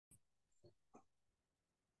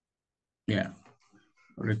Yeah.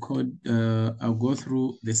 Record, I'll go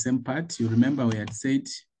through the same part. You remember we had said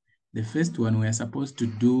the first one we are supposed to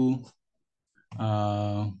do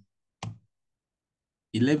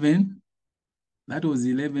 11. That was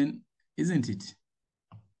 11, isn't it?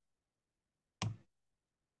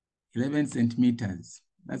 11 centimeters.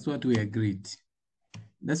 That's what we agreed.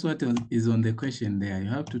 That's what is on the question there. You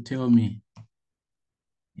have to tell me.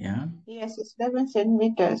 Yeah? Yes, it's 11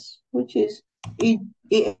 centimeters, which is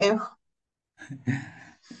EF.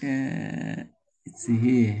 It's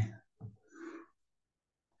here.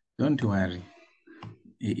 Don't worry.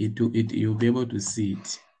 You'll be able to see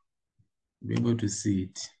it. You'll be able to see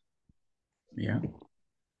it. Yeah.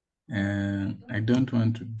 I don't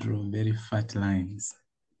want to draw very fat lines.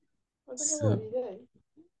 So,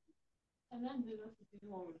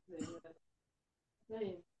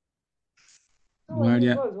 while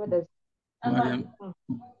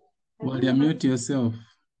you mute yourself,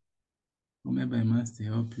 or maybe I must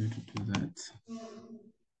help you to do that.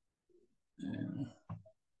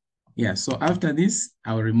 Yeah, so after this,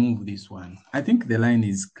 I'll remove this one. I think the line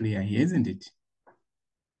is clear here, isn't it?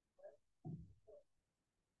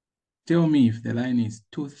 Tell me if the line is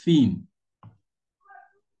too thin.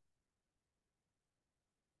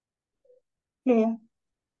 Yeah.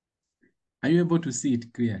 Are you able to see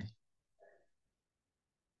it clearly?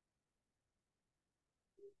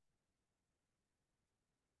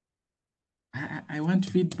 I want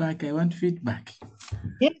feedback. I want feedback.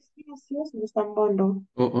 Yes, Mr. Mbondo.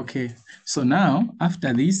 Oh, okay. So now,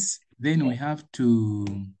 after this, then we have to...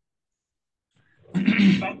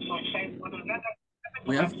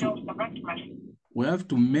 we have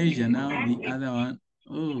to measure now the other one.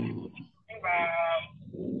 Oh.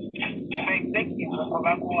 I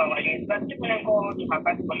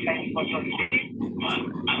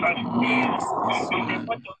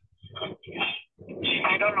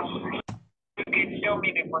don't know. You can show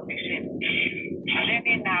me the position. And then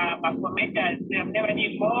in my commentators, I've never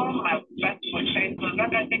did more my passport size. So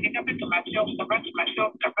long as I take it up to myself, my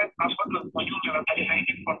photos for you are very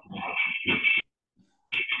different.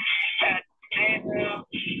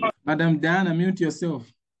 Madam Diana, mute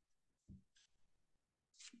yourself.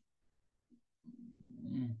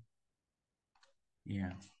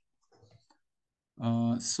 Yeah.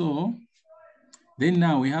 So then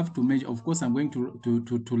now we have to measure. Of course, I'm going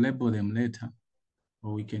to label them later,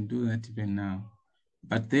 or we can do that even now.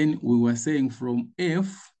 But then we were saying from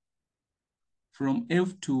F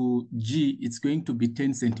to G, it's going to be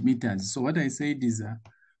 10 centimeters. So what I said is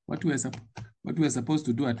what we are supposed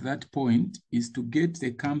to do at that point is to get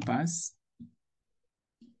the compass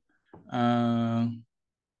and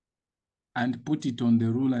put it on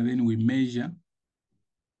the ruler, then we measure.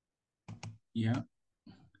 Yeah.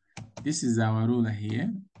 This is our ruler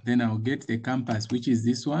here. Then I'll get the compass, which is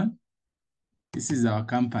this one. This is our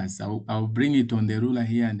compass. I'll bring it on the ruler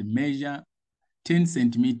here and measure 10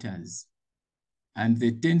 centimeters. And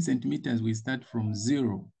the 10 centimeters, we start from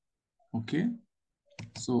 0. Okay?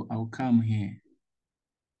 So I'll come here.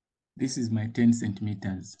 This is my 10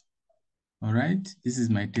 centimeters. All right? This is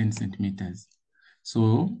my 10 centimeters.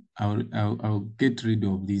 So I'll get rid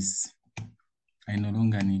of this. I no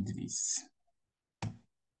longer need this.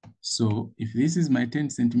 So if this is my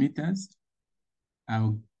 10 centimeters,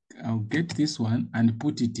 I'll get this one and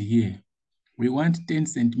put it here. We want 10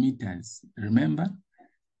 centimeters, remember?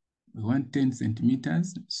 We want 10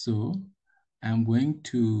 centimeters, so I'm going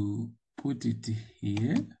to put it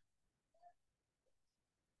here.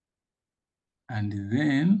 And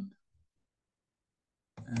then,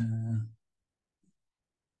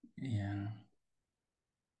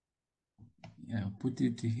 put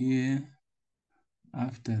it here.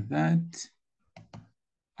 After that,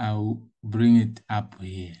 I'll bring it up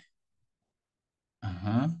here.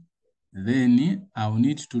 Then I'll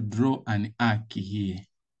need to draw an arc here.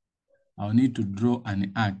 I'll need to draw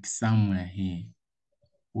an arc somewhere here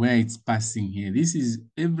where it's passing here. This is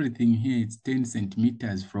everything here. It's 10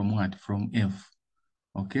 centimeters from what? From F.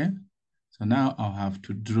 Okay. So now I'll have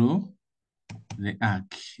to draw the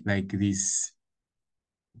arc like this.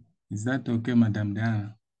 Is that okay, Madam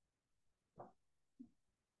Diana?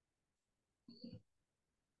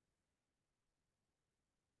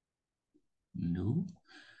 No.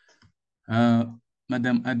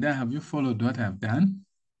 Madam Ada, have you followed what I've done?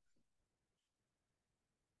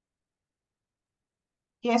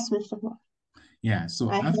 Yes, Mr. Mbondo. Yeah, so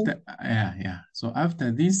So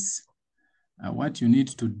after this, what you need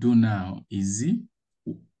to do now is,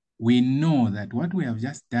 we know that what we have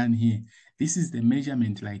just done here, this is the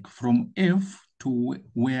measurement, like from F to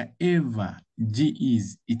wherever G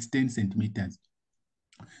is, it's 10 centimeters.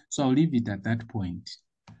 So I'll leave it at that point.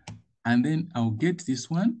 And then I'll get this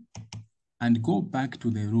one and go back to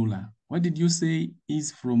the ruler. What did you say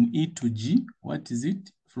is from E to G? What is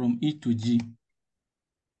it? From E to G.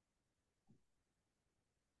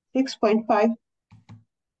 6.5.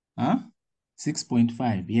 Huh?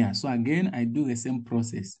 6.5. Yeah. So again, I do the same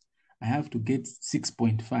process. I have to get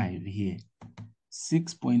 6.5 here.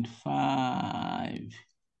 6.5.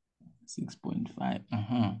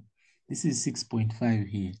 6.5. This is 6.5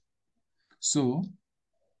 here. So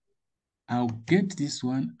I'll get this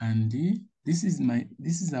one, and this is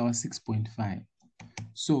our 6.5.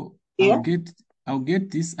 So Yeah. I'll get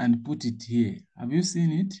this and put it here. Have you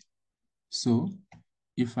seen it? So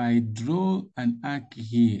if I draw an arc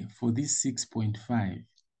here for this 6.5,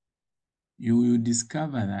 you will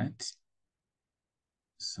discover that,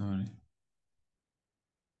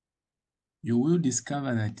 you will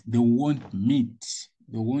discover that they won't meet.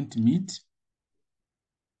 They won't meet.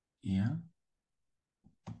 Yeah.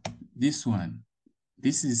 This one,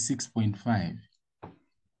 this is 6.5.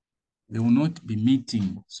 They will not be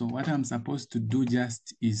meeting. So what I'm supposed to do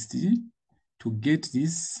just is to get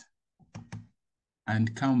this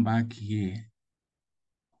and come back here,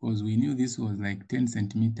 because we knew this was like 10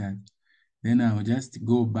 centimeters. Then I'll just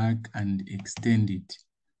go back and extend it.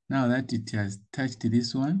 Now that it has touched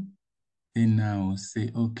this one, then I'll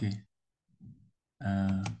say, okay,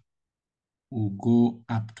 we'll go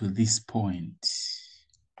up to this point.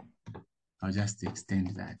 I'll just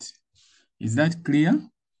extend that. Is that clear?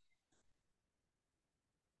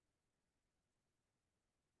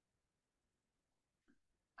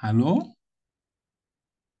 Hello?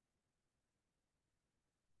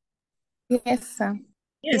 Yes, sir.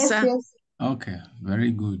 Yes, Yes, sir. yes. Okay,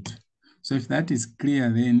 very good. So if that is clear,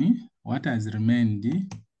 then what has remained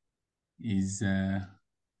is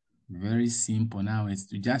very simple now. It's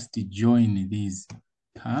to just join these.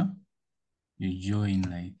 Huh? You join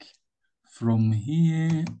like from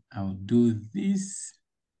here, I'll do this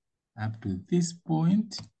up to this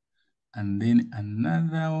point, and then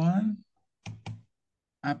another one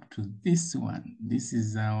up to this one. This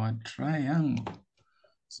is our triangle.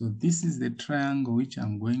 So this is the triangle which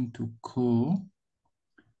I'm going to call,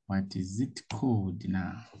 what is it called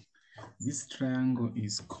now? This triangle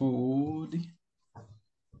is called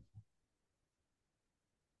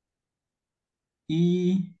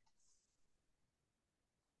EFG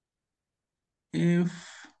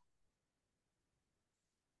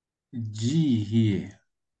here.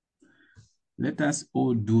 Let us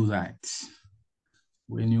all do that.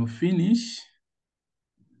 When you finish,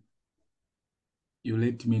 you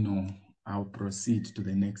let me know. I'll proceed to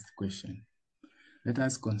the next question. Let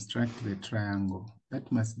us construct the triangle.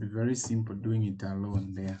 That must be very simple doing it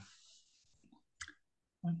alone there.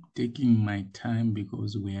 I'm taking my time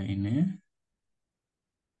because we are in a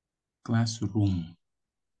classroom.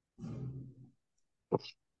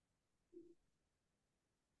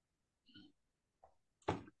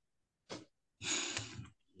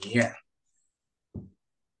 Yeah.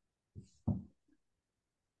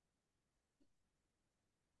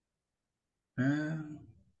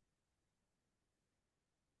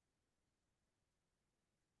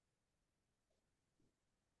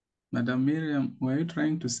 Madam Miriam, were you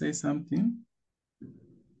trying to say something?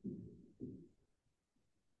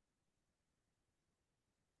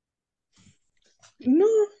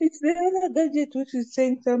 No, it's the other gadget which is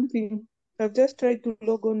saying something. I've just tried to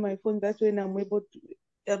log on my phone. That's when I'm able to.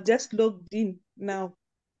 I've just logged in now.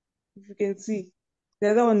 If you can see,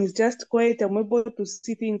 the other one is just quiet. I'm able to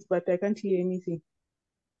see things, but I can't hear anything.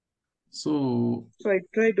 So I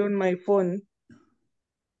tried on my phone.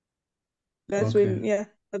 That's okay. when, yeah,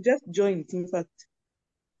 I've just joined. In fact,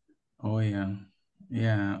 Oh yeah,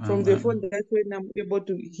 yeah. from the phone, that's when I'm able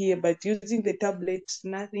to hear. But using the tablet,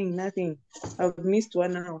 nothing. I've missed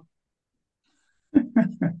 1 hour.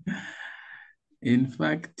 In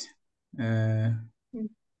fact,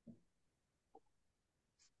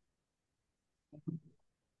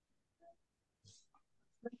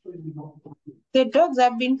 The dogs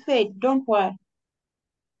have been fed. Don't worry.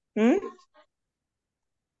 Hmm?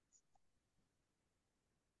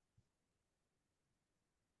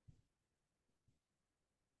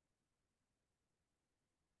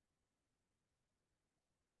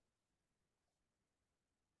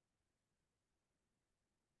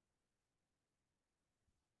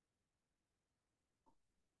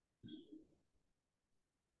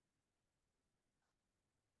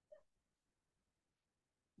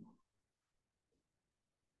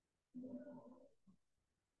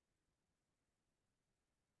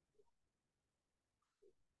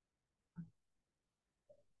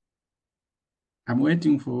 I'm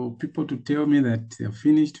waiting for people to tell me that they're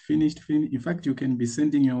finished. In fact, you can be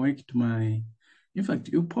sending your work to my, in fact,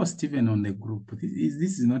 you post even on the group.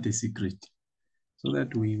 This is not a secret, so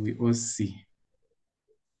that we all see.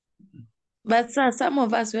 But sir, some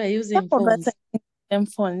of us were using Some of us phones. are using them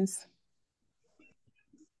phones.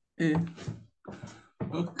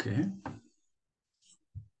 Okay.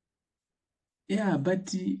 Yeah,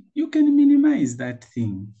 but you can minimize that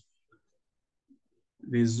thing.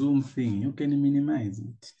 The Zoom thing, you can minimize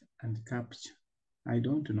it and capture. I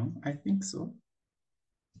don't know. I think so.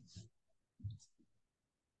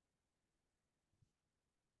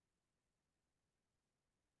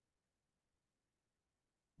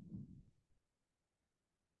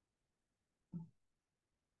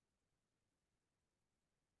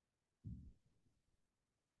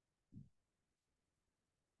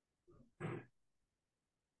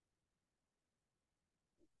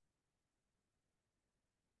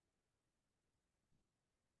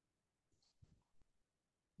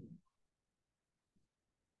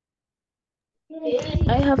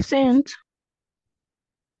 I have sent.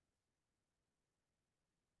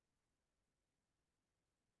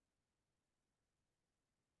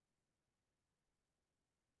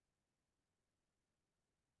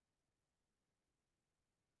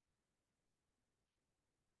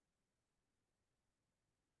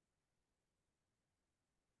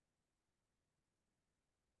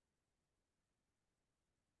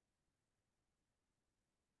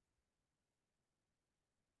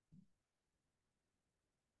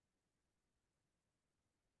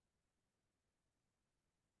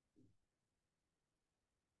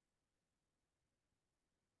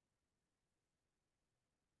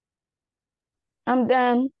 I'm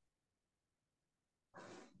done.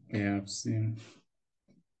 Yeah, I've seen.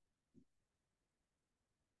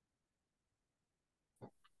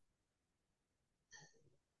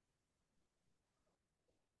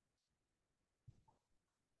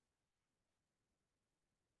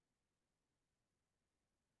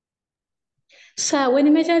 So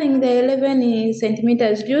when measuring the 11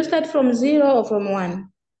 centimeters, do you start from 0 or from 1?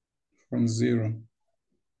 From 0.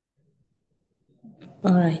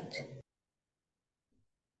 All right.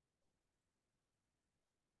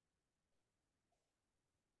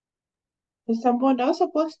 Mr. Bond, I was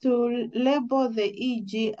supposed to label the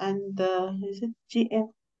EG and the, is it GF?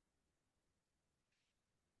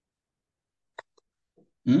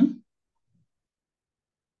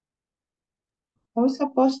 I was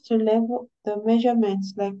supposed to label the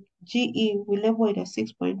measurements like GE, we label it as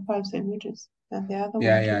 6.5 centimeters, and the other one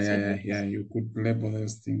 10 centimeters. Yeah. You could label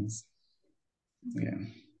those things. Yeah.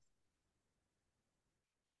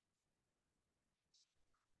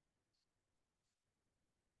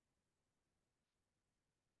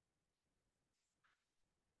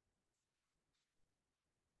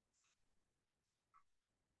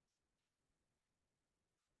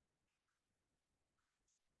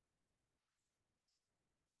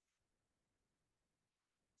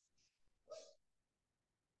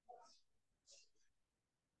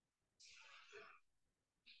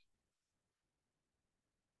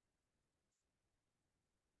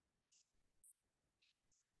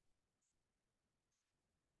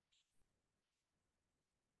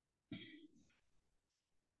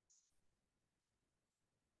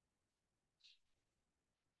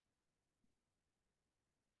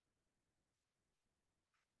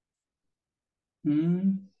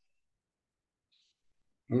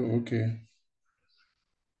 Oh, okay.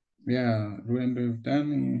 Yeah, when we've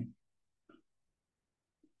done.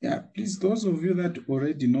 Yeah, please, those of you that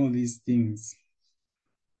already know these things,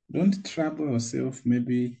 don't trouble yourself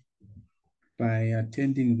maybe by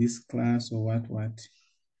attending this class or what.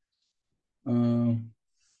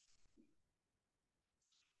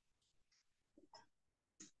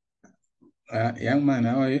 Young man,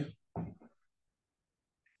 how are you?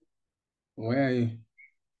 Where are you?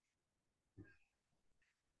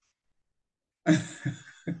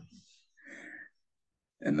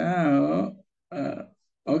 Now,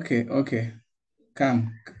 okay.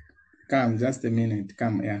 Come, just a minute.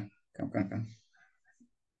 Come, yeah.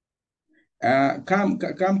 Come.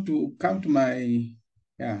 Come to my,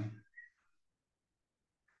 yeah.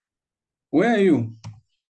 Where are you?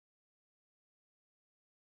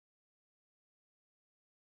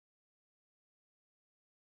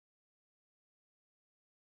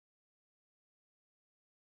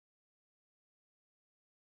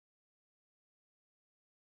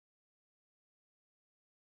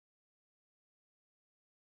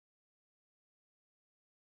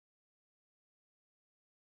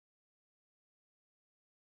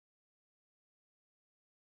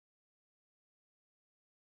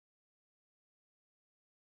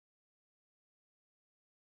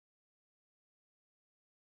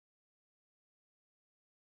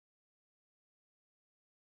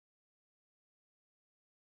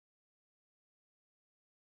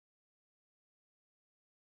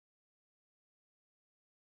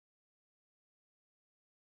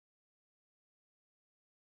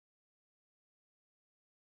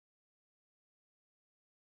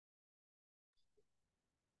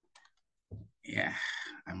 Yeah,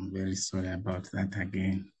 I'm very sorry about that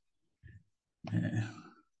again.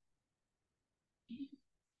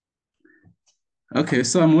 Okay,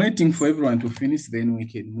 so I'm waiting for everyone to finish, then we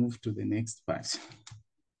can move to the next part.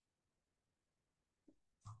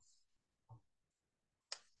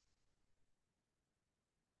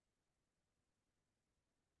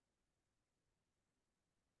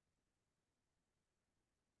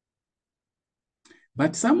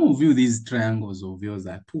 But some of you, these triangles of yours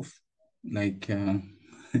are too, like,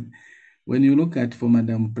 when you look at for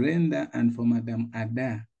Madam Brenda and for Madam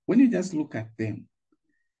Ada, when you just look at them,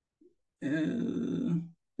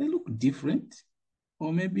 they look different.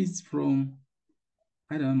 Or maybe it's from,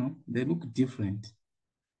 I don't know, they look different.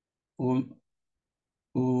 Or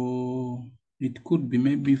it could be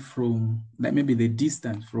maybe from, like maybe the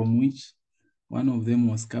distance from which one of them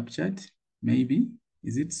was captured, maybe.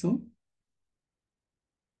 Is it so?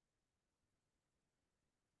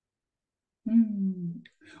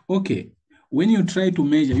 Okay, when you try to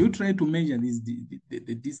measure, this,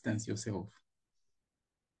 the distance yourself.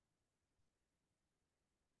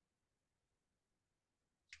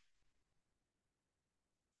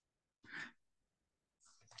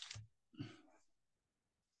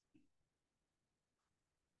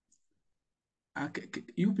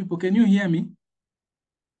 You people, can you hear me?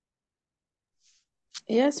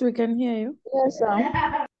 Yes, we can hear you. Yes,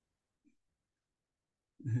 sir.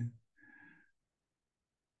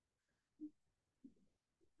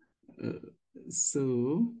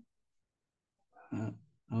 So I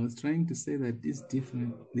was trying to say that this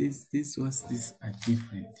different, these are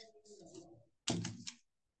different.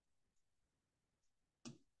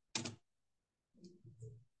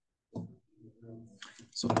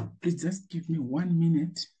 So please just give me 1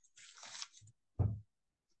 minute.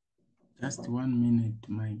 Just 1 minute,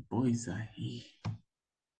 my boys are here.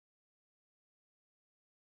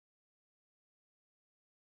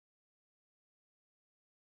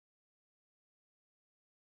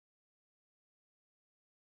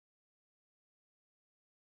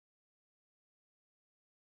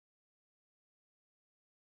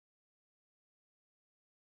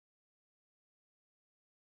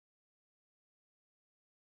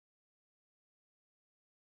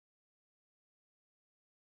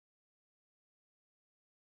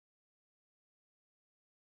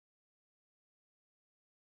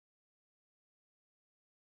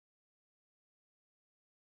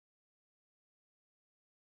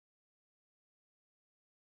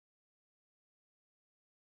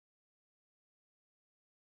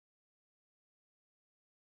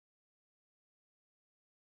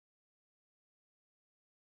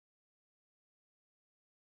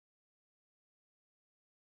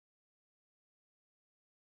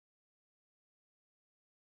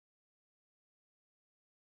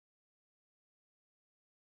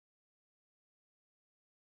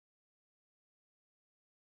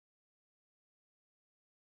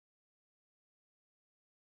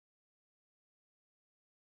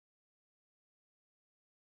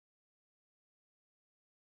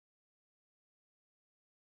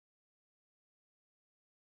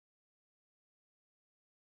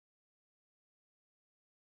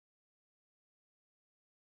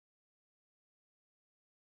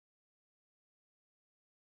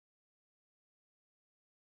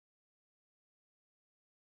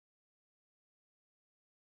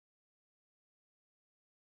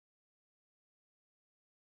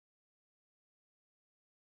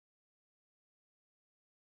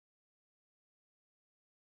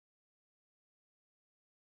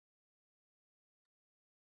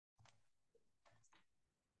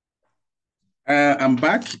 I'm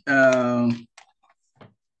back.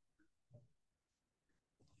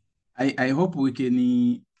 I hope we can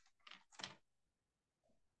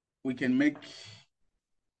make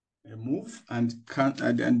a move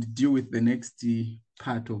and deal with the next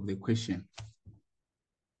part of the question.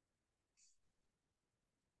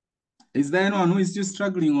 Is there anyone who is still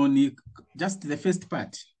struggling on just the first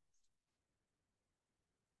part?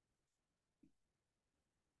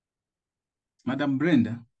 Madam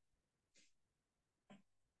Brenda?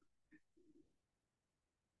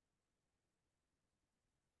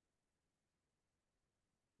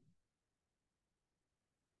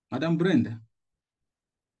 Madam Brenda?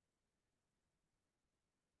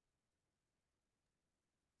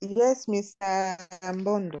 Yes, Mr.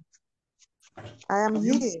 Mbondo. I am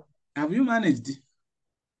here. Have you managed?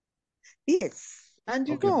 Yes. And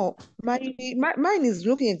you Okay. know, mine is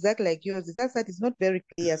looking exactly like yours. It's just that it's not very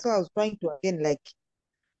clear. So I was trying to again like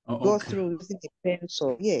Oh, go okay. through using a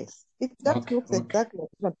pencil. Yes. It just looks Okay. exactly like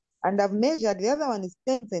this one. And I've measured, the other one is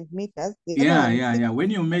 10 centimeters. The other Yeah, one is yeah, 6. yeah. When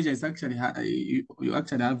you measure, it's actually you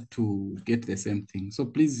actually have to get the same thing. So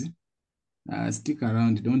please stick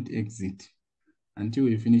around. Don't exit until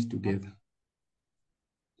we finish together.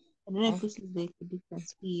 I don't know if this is the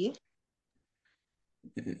difference here.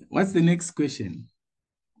 What's the next question?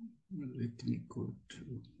 Let me go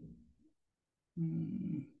to.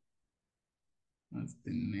 What's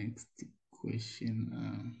the next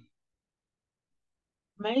question?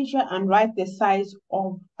 Measure and write the size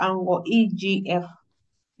of angle EGF.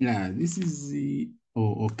 Yeah, this is the.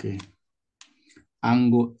 Oh, okay.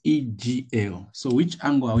 Angle EGL. So which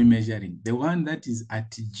angle are we measuring? The one that is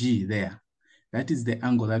at G there. That is the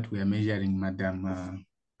angle that we are measuring, Madam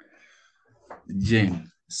Jane.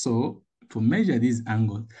 So to measure these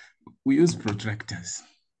angles, we use protractors.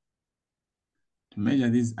 To measure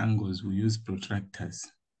these angles, we use protractors.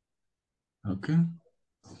 Okay? To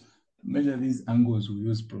measure these angles, we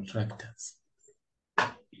use protractors.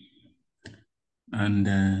 And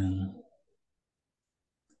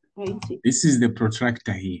this is the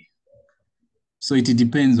protractor here. So it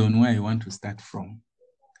depends on where you want to start from.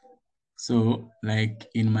 So like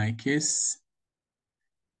in my case,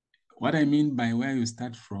 what I mean by where you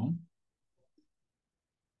start from,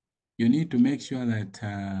 you need to make sure that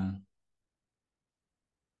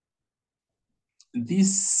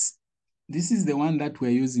this is the one that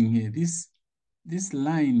we're using here. This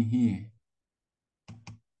line here.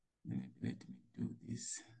 Let me do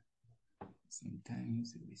this.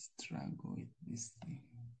 Sometimes we struggle with this thing.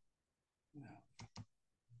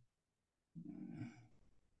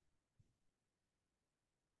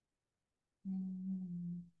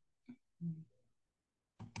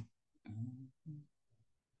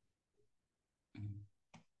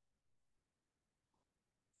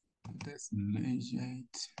 Let's measure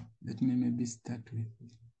it. Let me maybe start with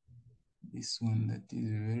this one that is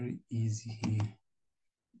very easy here.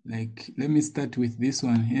 Like, let me start with this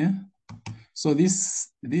one here. So this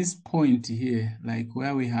point here, like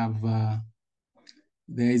where we have,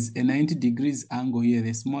 there is a 90 degrees angle here,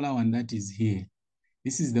 the smaller one that is here.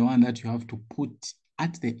 This is the one that you have to put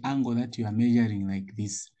at the angle that you are measuring like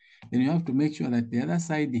this. Then you have to make sure that the other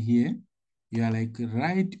side here, you are like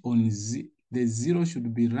right on, the zero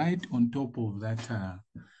should be right on top of that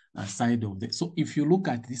side of the, so if you look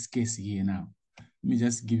at this case here now, let me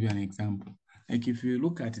just give you an example. Like if you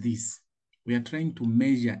look at this, we are trying to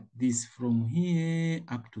measure this from here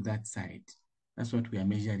up to that side. That's what we are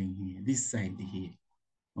measuring here, this side here,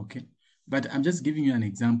 okay? But I'm just giving you an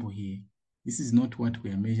example here. This is not what we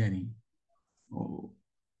are measuring. Oh,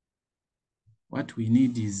 what we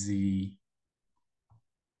need is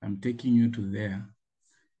I'm taking you to there.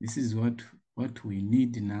 This is what we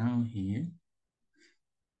need now here.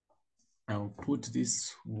 I'll put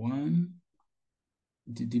this one.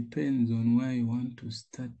 It depends on where you want to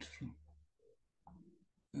start from.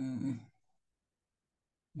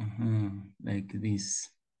 Like this.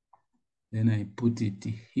 Then I put it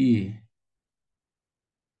here.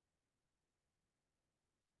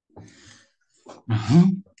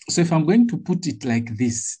 So if I'm going to put it like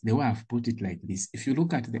this, the way I've put it like this, if you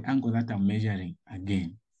look at the angle that I'm measuring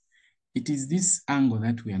again, it is this angle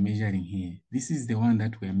that we are measuring here. This is the one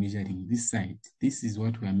that we are measuring, this side. This is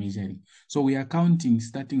what we are measuring. So we are counting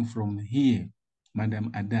starting from here,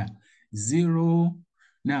 Madam Ada, 0.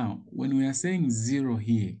 Now, when we are saying 0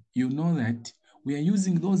 here, you know that we are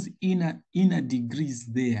using those inner degrees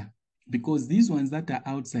there, because these ones that are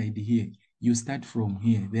outside here, you start from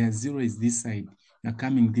here. Their 0 is this side. You're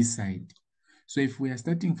coming this side. So if we are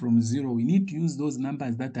starting from 0, we need to use those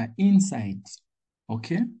numbers that are inside,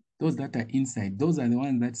 okay? Those that are inside, those are the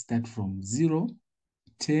ones that start from 0,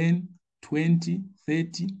 10, 20,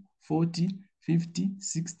 30, 40, 50,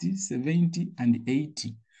 60, 70, and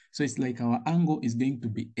 80. So it's like our angle is going to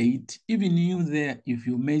be 80. Even you there, if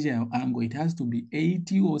you measure your angle, it has to be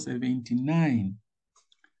 80 or 79.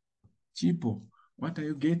 Chipo, what are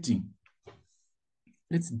you getting?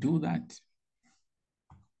 Let's do that.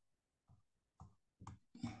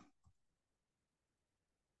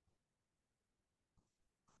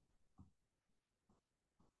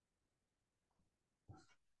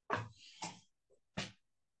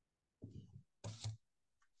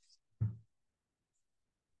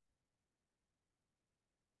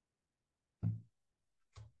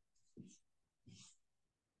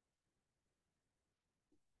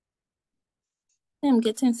 I'm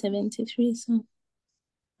getting 73, so.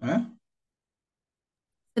 Huh?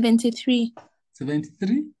 73.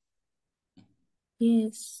 73?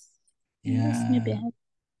 Yes. Yeah. Yes, maybe I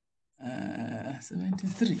have.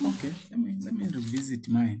 73. Okay, let me revisit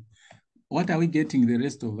mine. what are we getting the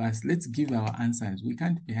rest of us? Let's give our answers. We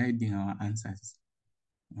can't be hiding our answers.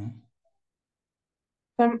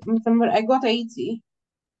 I got 80.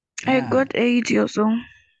 I Yeah. got 80 also.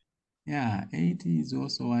 Yeah, 80 is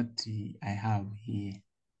also what I have here.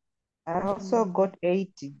 I also got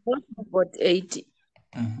 80. Also got 80.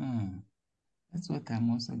 That's what I'm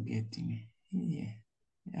also getting here.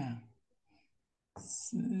 Yeah.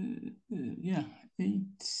 So, yeah,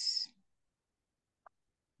 8.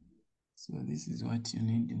 So this is what you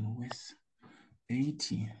need in West.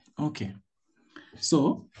 80. Okay.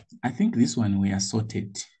 So I think this one we are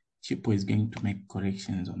sorted. Chipo is going to make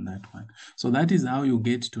corrections on that one. So that is how you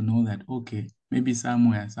get to know that, okay, maybe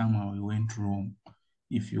somewhere we went wrong.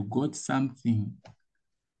 If you got something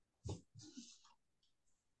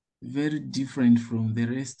very different from the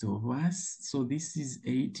rest of us, so this is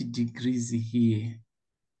 80 degrees here.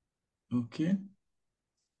 Okay.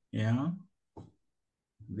 Yeah.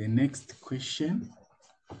 The next question,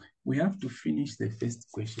 we have to finish the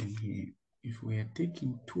first question here. If we are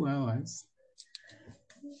taking 2 hours,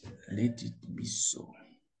 let it be so.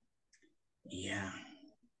 Yeah.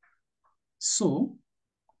 So,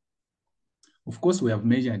 of course, we have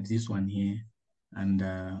measured this one here, and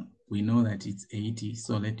we know that it's 80.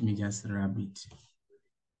 So let me just rub it.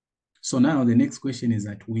 So now the next question is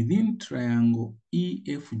that within triangle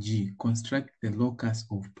EFG, construct the locus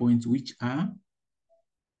of points which are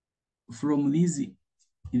from these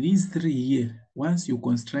 3 here. Once you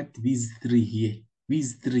construct these 3 here,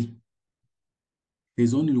 these 3,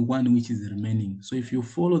 there's only one which is remaining. So if you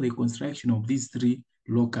follow the construction of these 3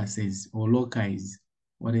 locuses or loci,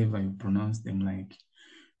 whatever you pronounce them like,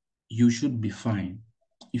 you should be fine.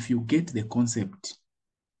 If you get the concept,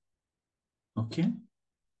 okay?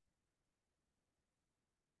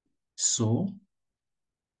 So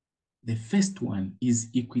the first one is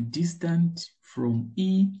equidistant from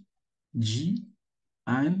EG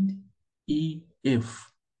and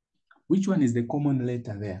EF. Which one is the common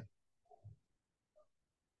letter there?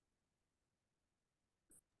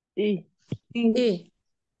 E. E.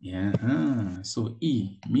 Yeah, so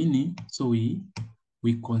E, meaning, so we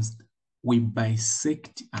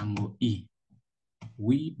bisect angle E.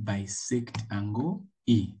 We bisect angle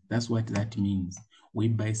E. That's what that means. We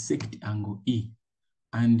bisect angle E.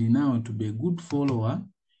 And now to be a good follower,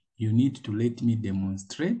 you need to let me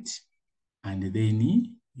demonstrate, and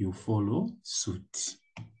then you follow suit.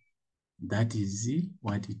 That is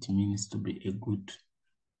what it means to be a good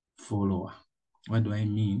follower. What do I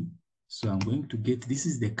mean? So I'm going to get, this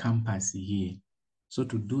is the compass here. So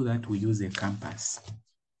to do that, we use a compass.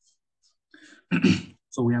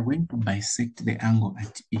 So we are going to bisect the angle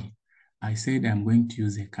at E. I said I'm going to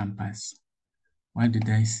use a compass. What did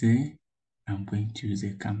I say? I'm going to use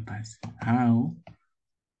a compass. How?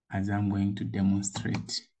 As I'm going to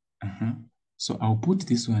demonstrate. So I'll put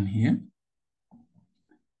this one here.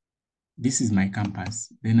 This is my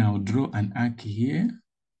compass. Then I'll draw an arc here.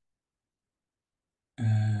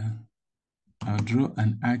 I'll draw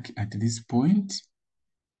an arc at this point.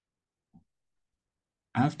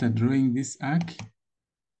 After drawing this arc,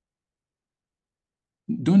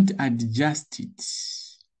 don't adjust it.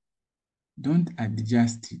 Don't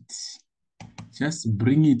adjust it. Just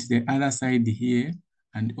bring it the other side here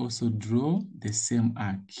and also draw the same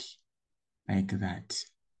arc like that.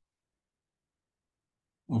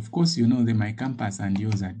 Of course, you know that my compass and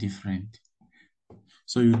yours are different.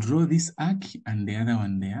 So you draw this arc and the other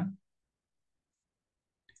one there.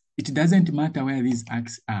 It doesn't matter where these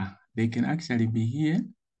arcs are. They can actually be here.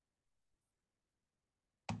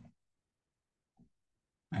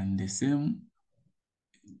 And the same,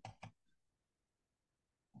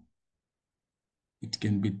 it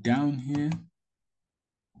can be down here.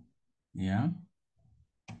 Yeah,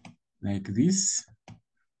 like this.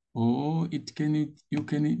 Or it can,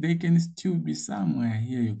 they can still be somewhere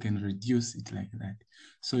here. You can reduce it like that.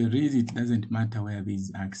 So really, it doesn't matter where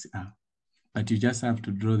these arcs are, but you just have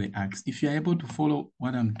to draw the arcs. If you're able to follow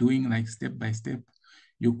what I'm doing, like step by step,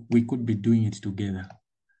 we could be doing it together.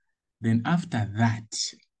 Then after that,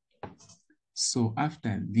 so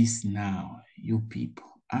after this now, you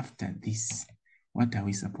people, after this, what are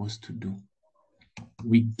we supposed to do?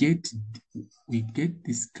 We get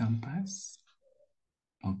this compass,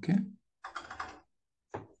 okay?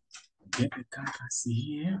 Get the compass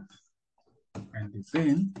here, and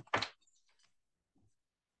then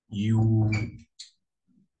you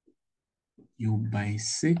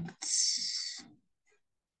bisect,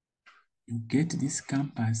 you get this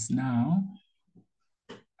compass now,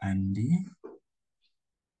 and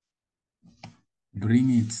bring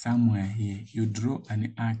it somewhere here. You draw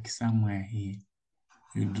an arc somewhere here.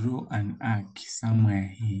 You draw an arc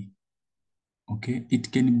somewhere here. Okay,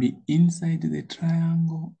 it can be inside the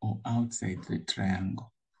triangle or outside the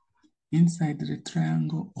triangle. Inside the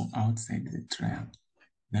triangle or outside the triangle.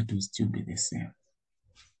 That will still be the same.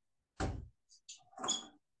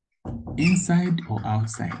 Inside or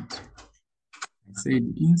outside. I said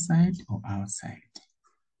inside or outside.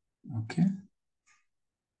 Okay.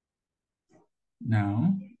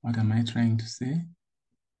 Now, what am I trying to say?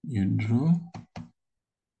 You draw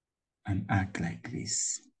an arc like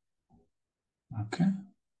this. Okay.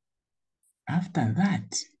 After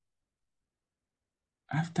that,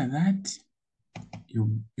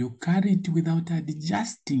 you carry it without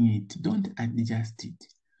adjusting it. Don't adjust it.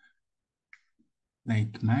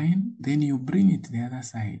 Like mine, then you bring it the other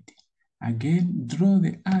side. Again, draw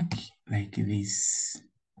the arc like this.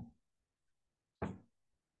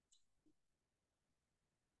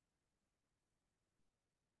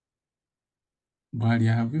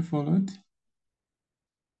 Balia, have you followed?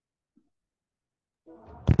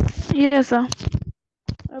 Yes, sir.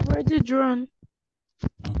 I've already drawn.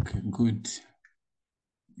 Okay, good.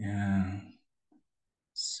 Yeah.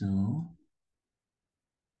 So,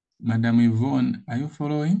 Madam Yvonne, are you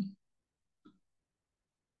following?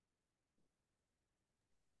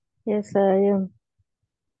 Yes, I am.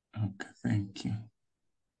 Okay, thank you.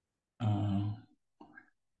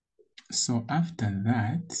 So after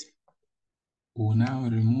that, we'll now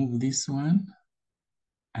remove this one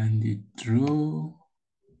and draw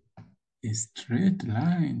a straight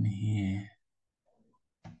line here.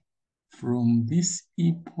 From this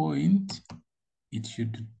E point, it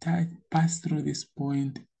should pass through this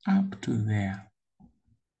point up to there.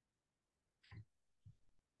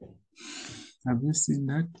 Have you seen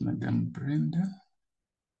that, Madam Brenda?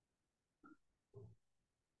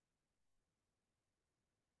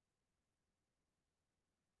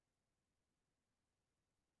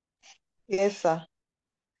 Yes, sir.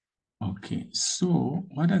 Okay, so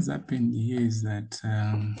what has happened here is that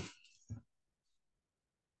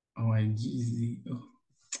our G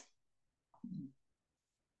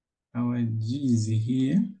is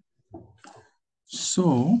here.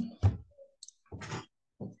 So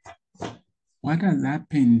what has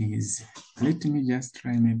happened is, let me just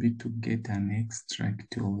try maybe to get an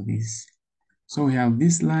extract of this. So we have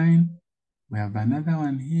this line, we have another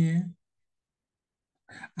one here,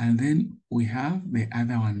 and then we have the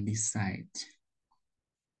other one this side.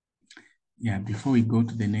 Yeah, before we go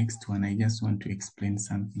to the next one, I just want to explain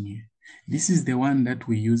something here. This is the one that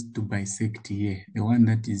we used to bisect here, the one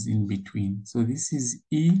that is in between. So this is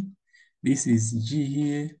E, this is G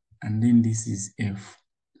here, and then this is F.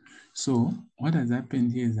 So what has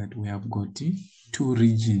happened here is that we have got two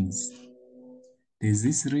regions. There's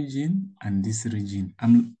this region and this region.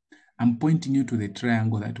 I'm pointing you to the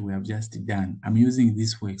triangle that we have just done. I'm using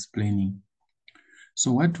this for explaining.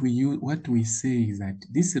 So what we say is that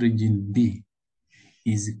this region B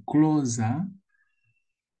is closer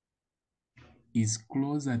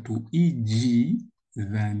to EG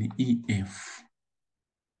than EF.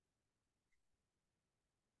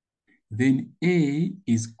 Then A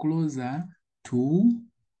is closer to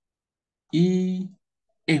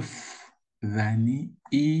EF than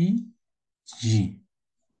EG.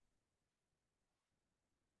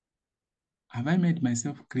 Have I made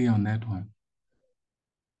myself clear on that one?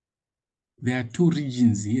 There are two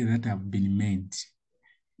regions here that have been made.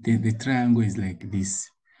 The triangle is like this,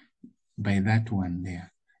 by that one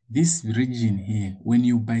there. This region here, when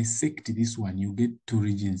you bisect this one, you get two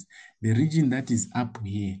regions. The region that is up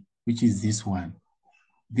here, which is this one.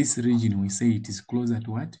 This region, we say it is closer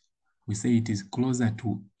to what? We say it is closer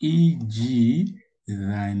to EG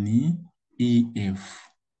than EF.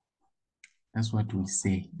 That's what we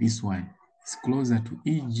say. This one is closer to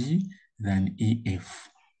EG than EF.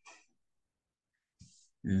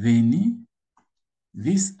 Then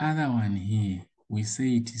this other one here, we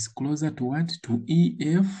say it is closer to what? To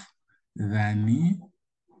EF than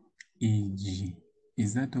EG.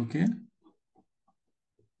 Is that okay?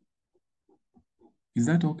 Is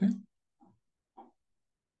that okay?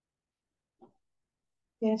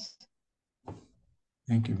 Yes.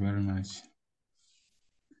 Thank you very much.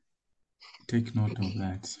 Take note of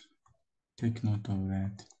that. Take note of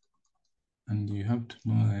that. And you have to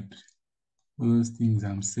know that all those things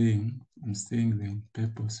I'm saying them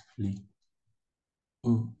purposefully.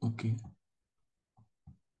 Oh, okay.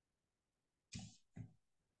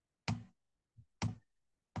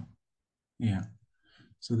 Yeah.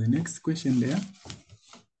 So the next question there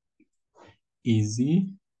is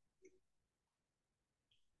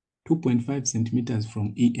 2.5 centimeters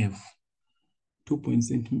from EF.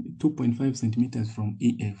 2.5 centimeters from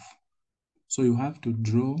EF. So you have to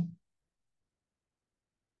draw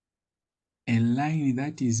a line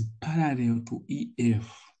that is parallel to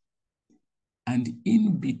EF. And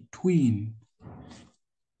in between,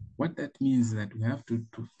 what that means is that we have to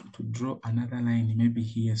draw another line, maybe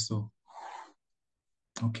here, so.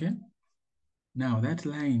 Okay. Now that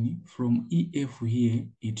line from EF here,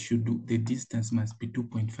 it should do, the distance must be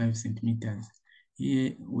 2.5 centimeters.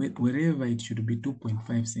 Here, wherever it should be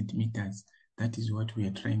 2.5 centimeters. That is what we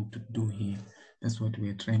are trying to do here. That's what we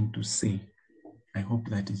are trying to say. I hope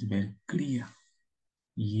that is very clear.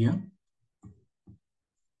 Yeah.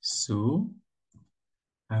 So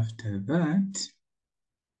after that,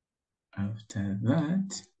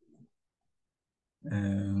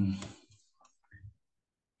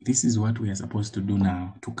 this is what we are supposed to do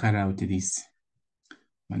now to carry out this.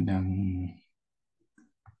 And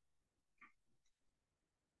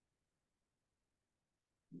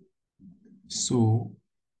so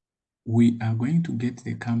we are going to get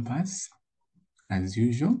the compass as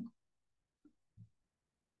usual.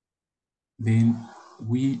 Then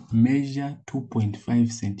we measure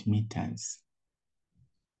 2.5 centimeters.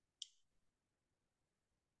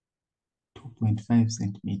 2.5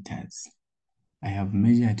 centimeters. I have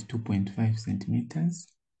measured 2.5 centimeters.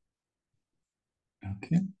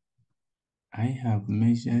 Okay. I have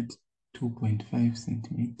measured 2.5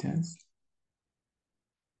 centimeters.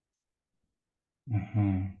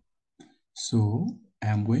 So I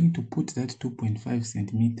am going to put that 2.5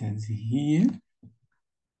 centimeters here.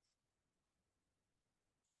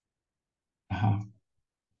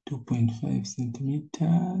 2.5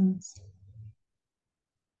 centimeters.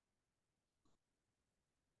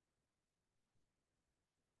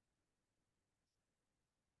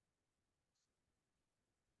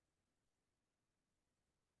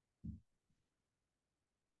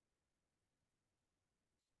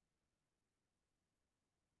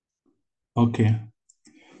 Okay,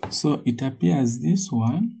 so it appears this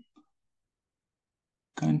one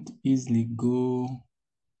can't easily go.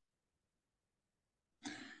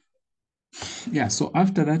 Yeah, so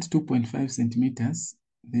after that 2.5 centimeters,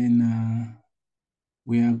 then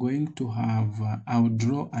we are going to have, I'll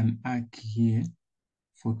draw an arc here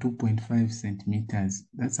for 2.5 centimeters.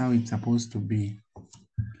 That's how it's supposed to be.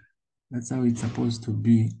 That's how it's supposed to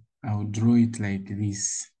be. I'll draw it like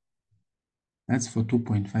this. That's for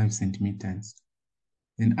 2.5 centimeters.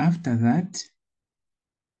 Then after that,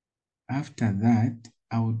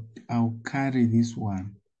 I'll carry this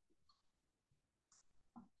one.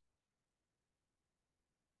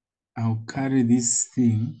 I'll carry this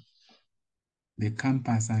thing, the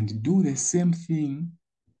compass, and do the same thing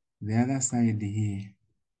the other side here.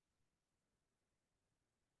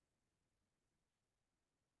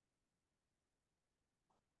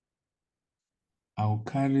 I'll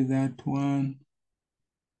carry that one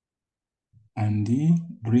and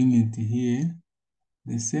bring it here.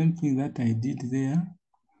 The same thing that I did there,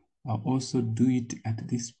 I'll also do it at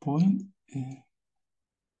this point.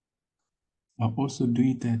 I'll also do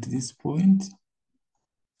it at this point.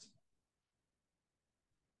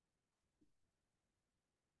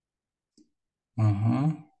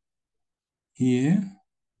 Here.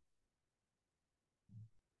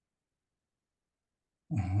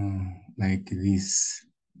 Like this.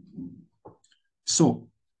 So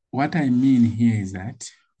what I mean here is that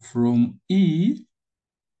from E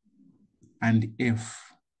and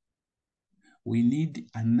F, we need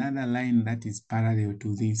another line that is parallel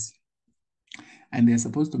to this. And they're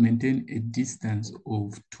supposed to maintain a distance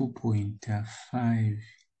of 2.5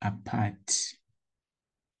 apart.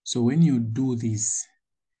 So when you do this,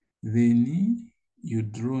 then you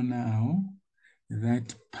draw now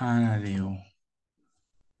that parallel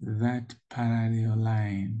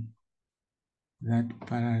line,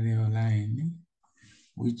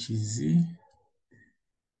 which is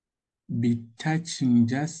be touching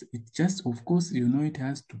just of course, you know, it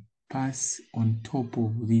has to pass on top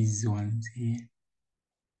of these ones here,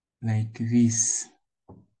 like this.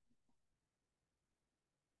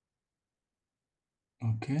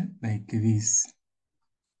 Okay, like this.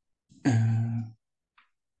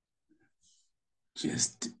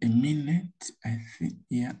 Just a minute, I think,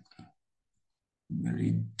 yeah.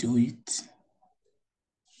 Redo it.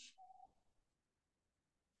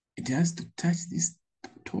 It has to touch this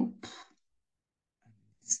top.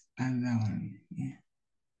 This other one, yeah.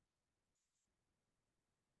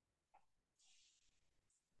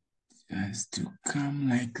 It has to come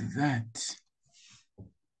like that.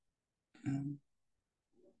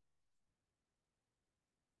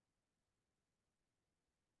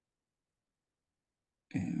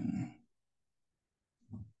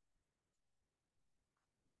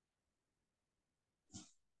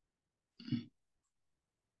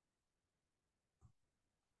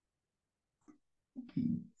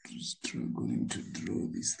 Struggling to draw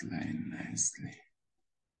this line nicely.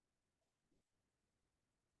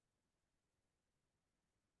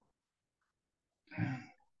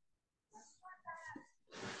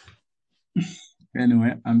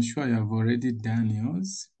 Anyway, I'm sure you have already done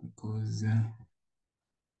yours because,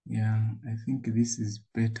 yeah, I think this is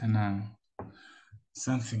better now.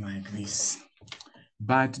 Something like this.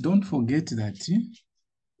 But don't forget that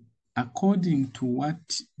according to what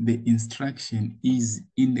the instruction is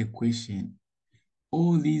in the question,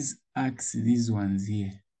 all these arcs, these ones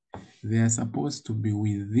here, they are supposed to be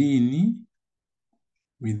within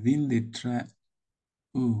the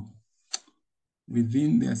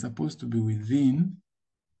they're supposed to be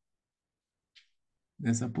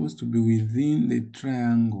within the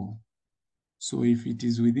triangle. So if it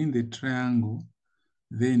is within the triangle,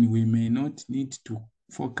 then we may not need to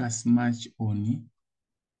focus much on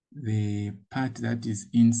the part that is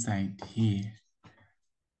inside here.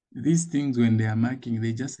 These things, when they are marking,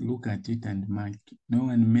 they just look at it and mark. No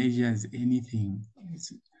one measures anything.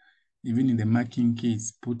 Even in the marking key,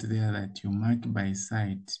 it's put there that you mark by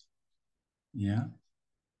sight. Yeah.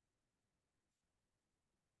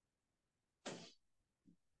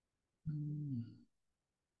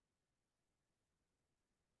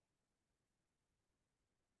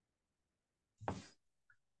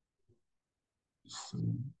 So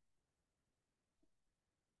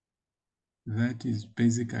that is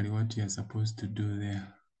basically what you're supposed to do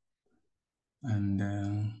there. And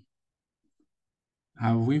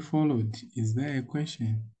have we followed? Is there a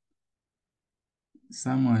question?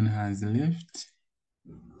 Someone has left.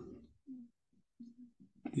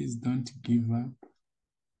 Please don't give up.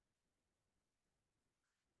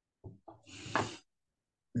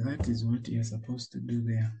 That is what you're supposed to do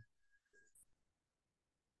there.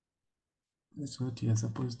 That's what you're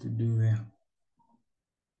supposed to do there.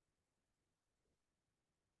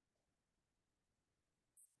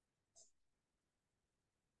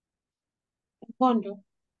 Bondo,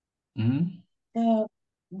 Mm-hmm.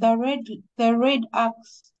 the red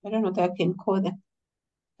arcs, I don't know what I can call them.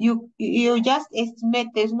 You just estimate,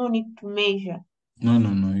 there's no need to measure. No,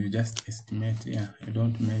 you just estimate, yeah. You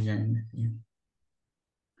don't measure anything.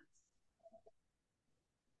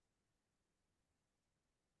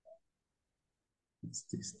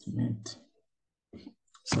 Just estimate.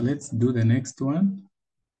 So let's do the next one.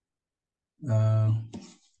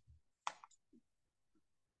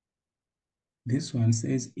 This one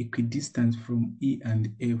says equidistance from E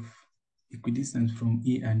and F. Equidistance from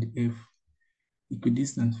E and F.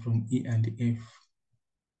 Equidistance from E and F.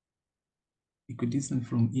 Equidistance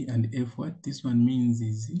from E and F. What this one means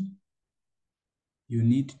is you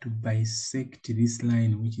need to bisect this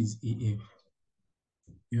line, which is EF.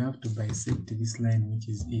 You have to bisect this line, which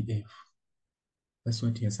is EF. That's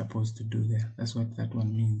what you're supposed to do there. That's what that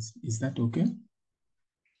one means. Is that okay?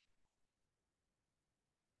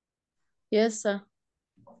 Yes, sir.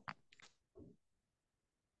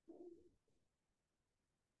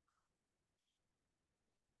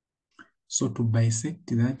 So to bisect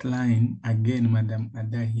that line, again, Madam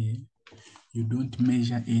Ada here, you don't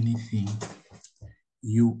measure anything.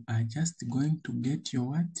 You are just going to get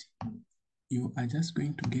your what? You are just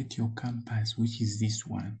going to get your compass, which is this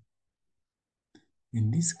one.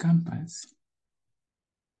 In this compass,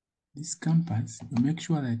 you make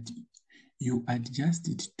sure that you adjust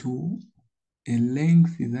it to a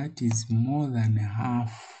length that is more than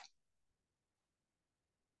half.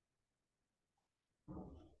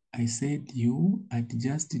 I said you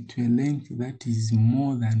adjust it to a length that is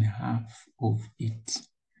more than half of it.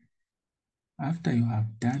 After you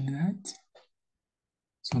have done that,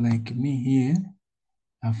 so like me here,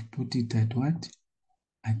 I've put it at what?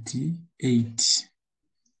 At 8.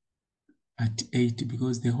 At 8,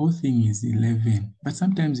 because the whole thing is 11. But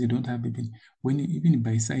sometimes you don't have even, even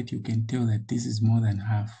by sight, you can tell that this is more than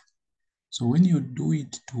half. So when you do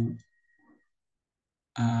it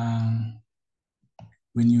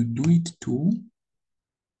to,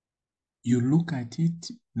 you look at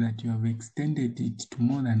it that you have extended it to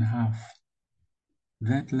more than half,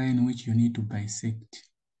 that line which you need to bisect.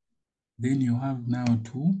 Then you have now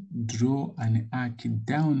to draw an arc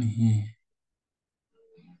down here.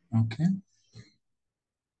 Okay.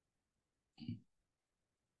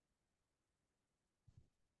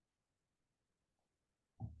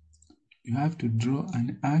 You have to draw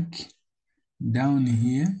an arc down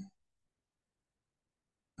here.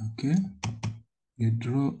 Okay. You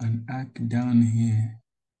draw an arc down here.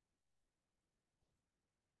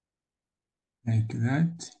 Like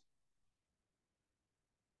that.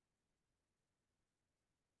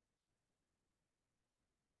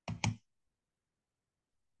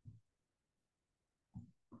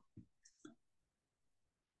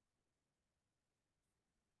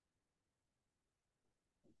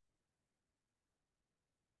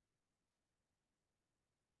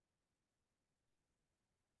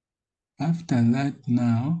 After that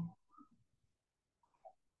now,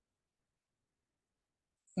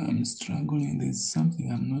 I'm struggling. There's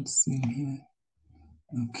something I'm not seeing here.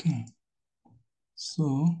 Okay.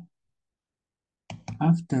 So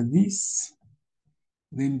after this,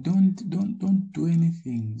 then don't do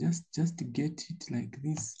anything. Just get it like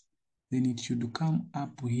this. Then it should come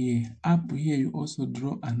up here. Up here, you also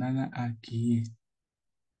draw another arc here.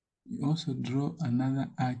 You also draw another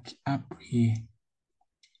arc up here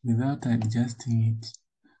without adjusting it.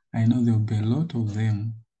 I know there'll be a lot of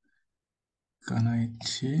them. Can I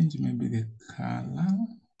change maybe the color?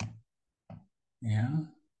 Yeah.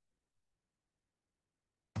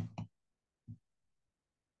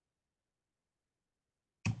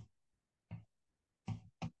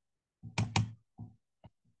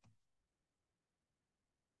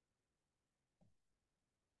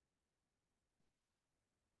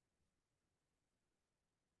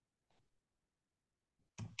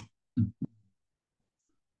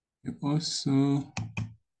 You also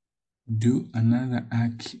do another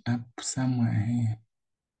arc up somewhere here.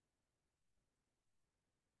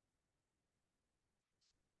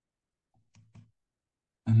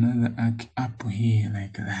 Another arc up here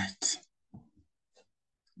like that.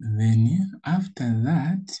 Then after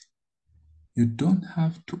that, you don't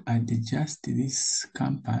have to adjust this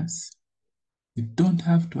compass. You don't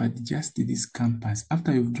have to adjust this compass.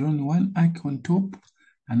 After you've drawn one arc on top,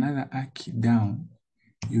 another arc down,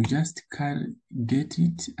 you just get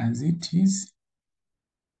it as it is,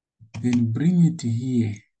 then bring it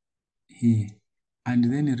here, and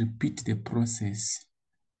then repeat the process.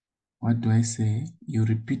 What do I say? You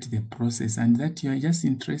repeat the process, and that you are just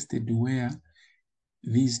interested where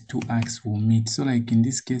these two arcs will meet. So like in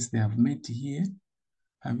this case, they have met here.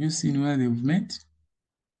 Have you seen where they've met?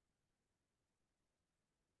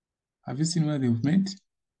 Have you seen where they've met?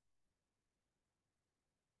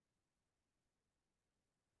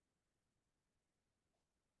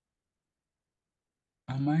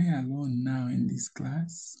 Am I alone now in this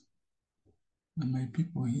class? Are my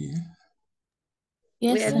people here?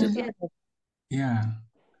 Yes, We are sir. together. Yeah.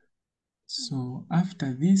 So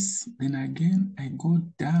after this, then again, I go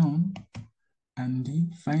down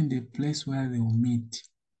and find a place where they will meet.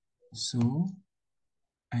 So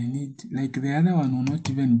I need, like the other one will not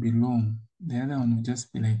even be long. The other one will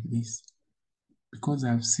just be like this because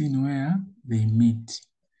I've seen where they meet.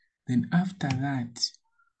 Then after that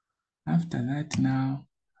now,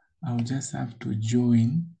 I'll just have to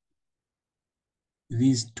join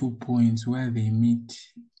these 2 points where they meet.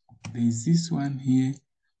 There's this one here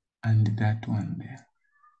and that one there,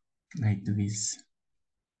 like this.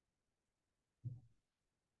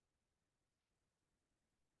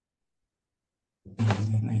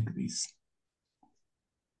 Like this.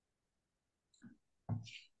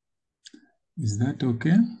 Is that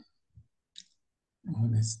okay? Or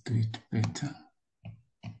let's do it better.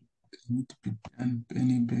 Can it be done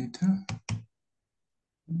any better?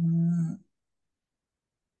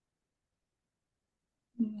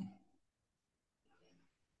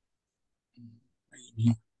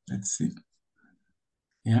 Maybe. Let's see.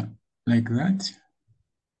 Yeah, like that.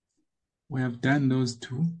 We have done those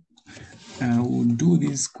two. We'll do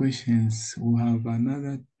these questions. We'll have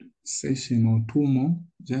another session or 2 more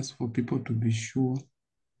just for people to be sure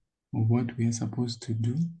of what we are supposed to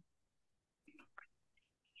do.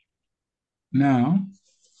 Now,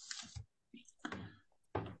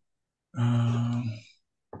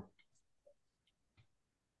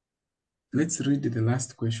 let's read the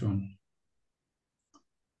last question.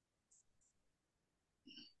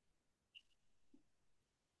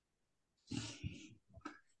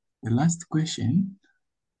 The last question,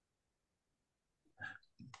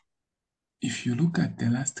 if you look at the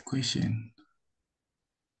last question,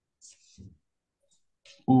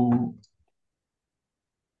 or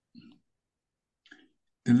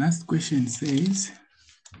the last question says,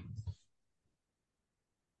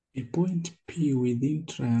 a point P within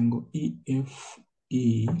triangle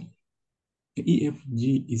EFG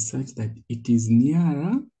is such that it is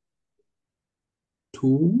nearer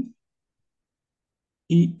to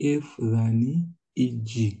EF than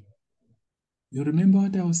EG. You remember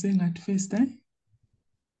what I was saying at first time?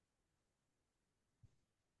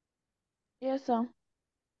 Yes, sir.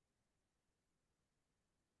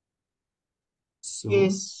 So,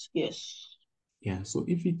 Yes. yeah, so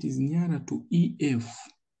if it is nearer to EF,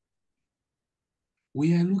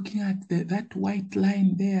 we are looking at that white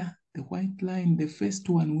line there, the white line, the first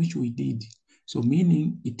one which we did. So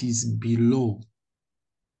meaning it is below,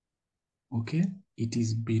 okay? It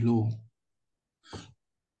is below.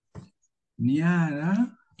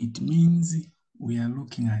 Nearer, it means we are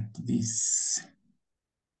looking at this.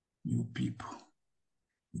 You people.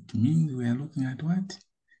 It means we are looking at what?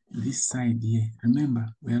 This side here. Remember,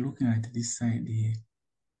 we are looking at this side here.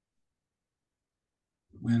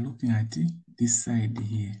 We are looking at this side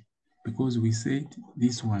here because we said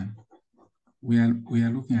this one. We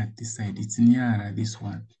are looking at this side. It's nearer this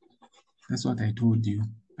one. That's what I told you.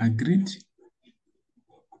 Agreed?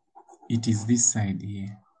 It is this side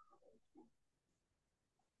here.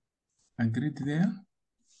 Agreed there?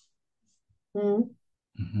 Mm.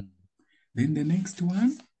 Then the next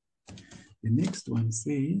one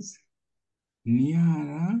says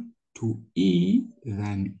nearer to E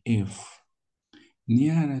than F.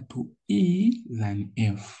 Nearer to E than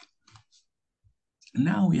F.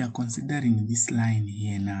 Now we are considering this line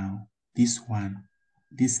here now. This one,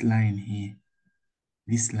 this line here,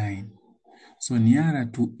 this line. So nearer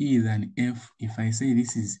to E than F, if I say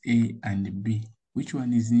this is A and B, which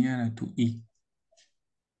one is nearer to E?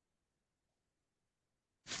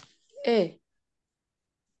 A.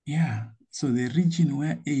 Yeah, so the region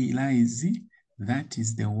where A lies, that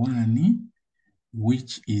is the one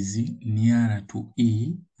which is nearer to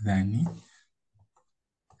E than.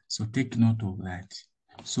 So take note of that.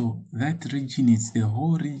 So that region is the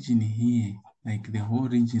whole region here, like the whole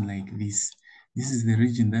region like this. This is the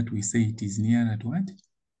region that we say it is nearer to what?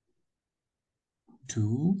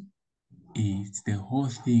 To E. It's the whole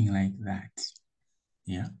thing like that.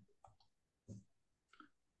 Yeah.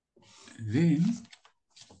 Then,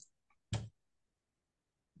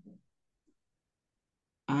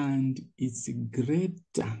 and it's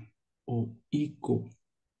greater or equal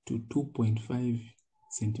to 2.5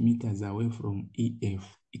 centimeters away from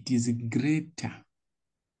EF. It is greater.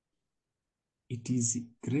 It is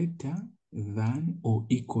greater than or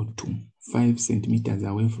equal to 5 centimeters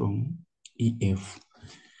away from EF.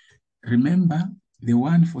 Remember, the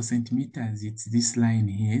one for centimeters, it's this line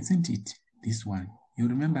here, isn't it? This one. You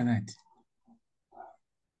remember that?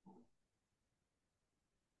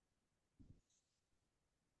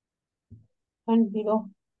 And below.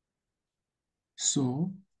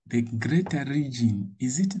 So the greater region,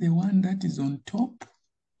 is it the one that is on top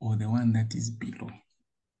or the one that is below?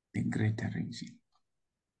 The greater region.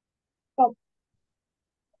 Top.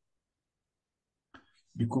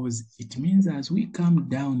 Because it means as we come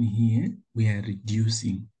down here, we are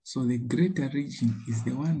reducing. So the greater region is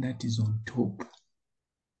the one that is on top.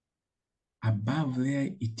 Above there,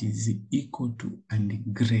 it is equal to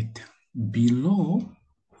and greater. Below,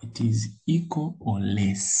 it is equal or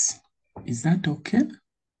less. Is that okay?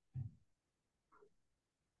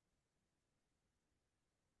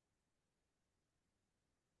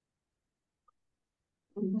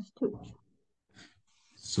 Understood.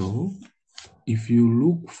 So, if you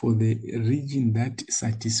look for the region that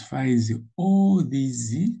satisfies all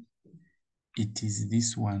these, it is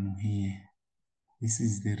this one here. This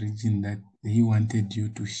is the region that he wanted you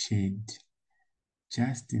to shade.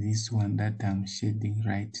 Just this one that I'm shading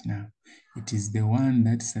right now. It is the one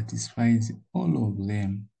that satisfies all of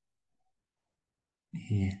them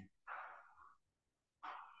here.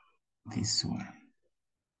 This one.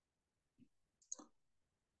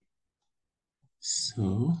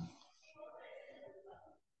 So,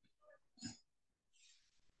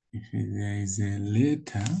 if there is a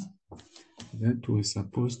letter that was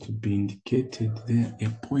supposed to be indicated there, a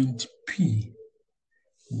point P,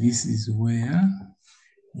 this is where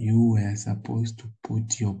you were supposed to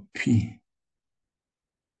put your P.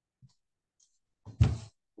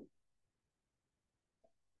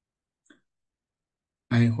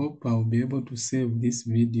 I hope I'll be able to save this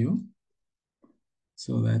video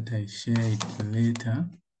so that I share it later.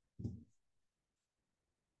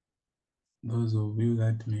 Those of you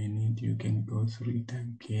that may need, you can go through it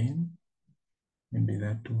again. Maybe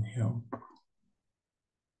that will help.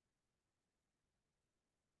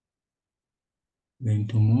 Then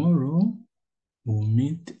tomorrow, we'll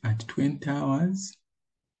meet at 20 hours.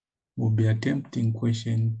 We'll be attempting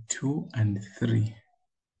question 2 and 3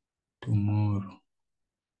 tomorrow.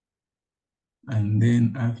 And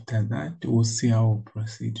then after that, we'll see how we'll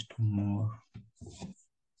proceed tomorrow.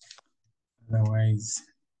 Otherwise,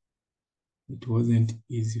 it wasn't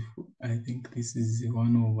easy. I think this is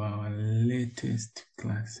one of our latest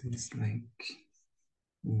classes like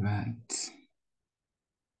that.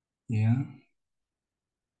 Yeah.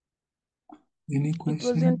 Any question?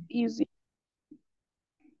 It wasn't easy.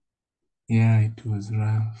 Yeah, it was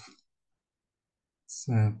rough.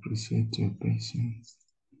 So I appreciate your patience.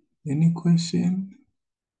 Any question?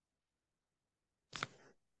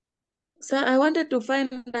 So I wanted to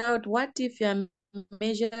find out, what if you're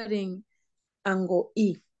measuring angle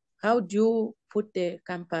E? How do you put the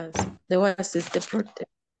compass? The what is the protractor?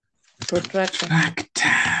 Protractor.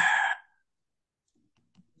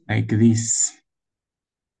 like this.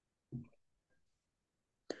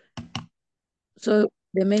 So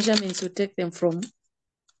the measurements, you take them from?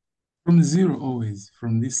 From 0 always,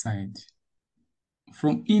 from this side.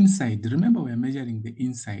 From inside, remember we're measuring the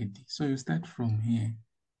inside. So you start from here.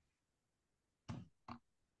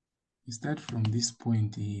 You start from this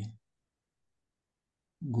point here,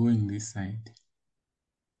 going this side.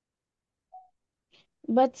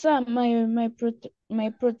 But sir, my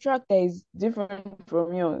protractor is different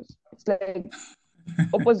from yours. It's like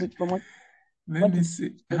opposite from what Let me it's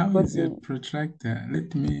see. How is your recording. protractor?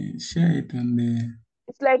 Let me share it on the...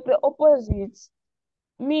 It's like the opposite.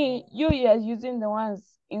 You are using the ones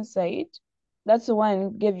inside. That's the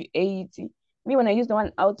one gave you 80. Me, when I use the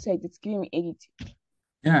one outside, it's giving me 80.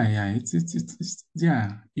 Yeah. It's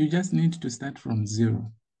yeah. You just need to start from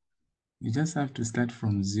 0. You just have to start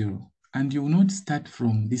from 0. And you will not start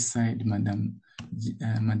from this side, Madam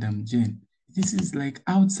Jane. This is like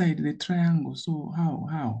outside the triangle. So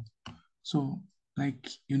how? So like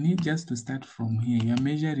you need just to start from here. You're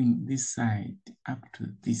measuring this side up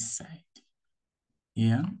to this side.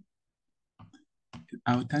 Yeah.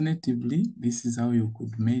 Alternatively, this is how you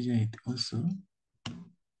could measure it also.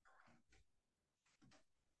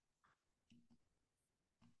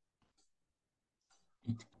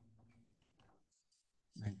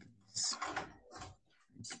 Like this.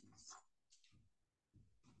 Is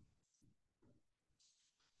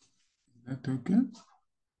that okay?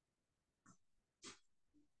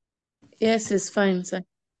 Yes, it's fine, sir.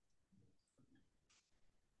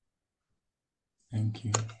 Thank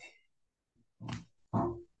you.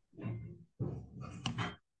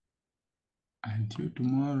 Until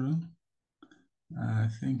tomorrow,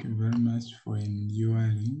 thank you very much for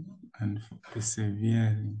enduring and for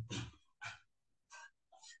persevering.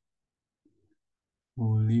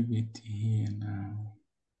 We'll leave it here now.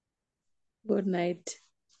 Good night.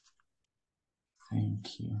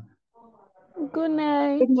 Thank you. Good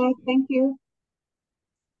night. Good night. Thank you.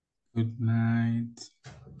 Good night.